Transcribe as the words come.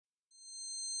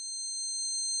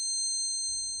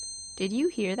Did you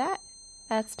hear that?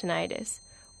 That's tinnitus,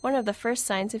 one of the first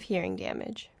signs of hearing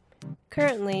damage.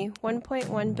 Currently,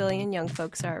 1.1 billion young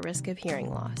folks are at risk of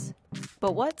hearing loss.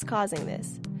 But what's causing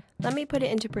this? Let me put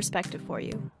it into perspective for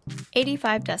you.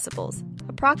 85 decibels,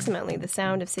 approximately the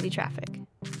sound of city traffic.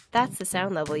 That's the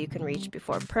sound level you can reach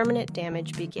before permanent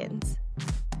damage begins.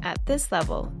 At this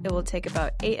level, it will take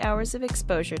about 8 hours of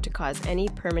exposure to cause any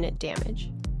permanent damage.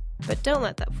 But don't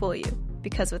let that fool you,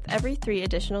 because with every 3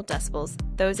 additional decibels,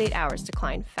 those 8 hours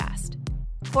decline fast.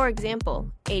 For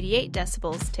example, 88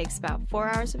 decibels takes about 4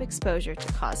 hours of exposure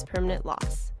to cause permanent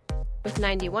loss, with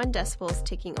 91 decibels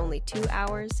taking only 2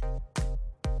 hours,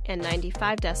 and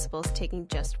 95 decibels taking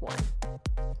just 1.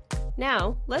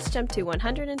 Now, let's jump to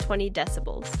 120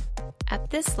 decibels.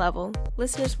 At this level,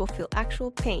 listeners will feel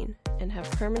actual pain and have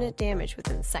permanent damage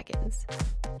within seconds.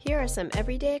 Here are some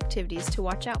everyday activities to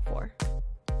watch out for.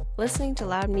 Listening to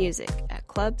loud music at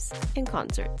clubs and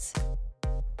concerts.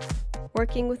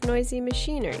 Working with noisy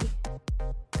machinery,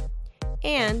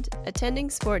 and attending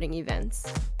sporting events.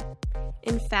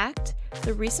 In fact,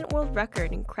 the recent world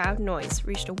record in crowd noise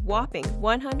reached a whopping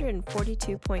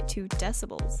 142.2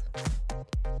 decibels.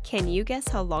 Can you guess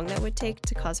how long that would take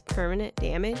to cause permanent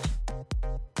damage?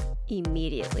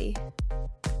 Immediately.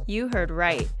 You heard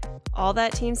right. All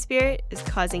that team spirit is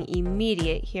causing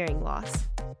immediate hearing loss.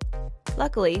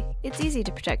 Luckily, it's easy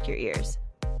to protect your ears.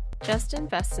 Just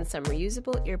invest in some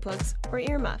reusable earplugs or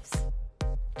earmuffs.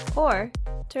 Or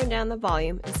turn down the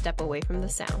volume and step away from the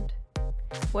sound.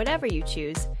 Whatever you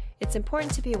choose, it's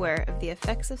important to be aware of the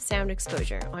effects of sound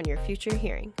exposure on your future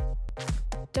hearing.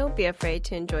 Don't be afraid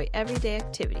to enjoy everyday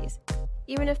activities,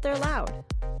 even if they're loud.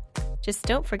 Just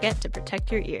don't forget to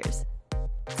protect your ears.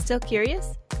 Still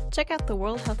curious? Check out the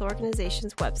World Health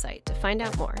Organization's website to find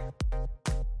out more.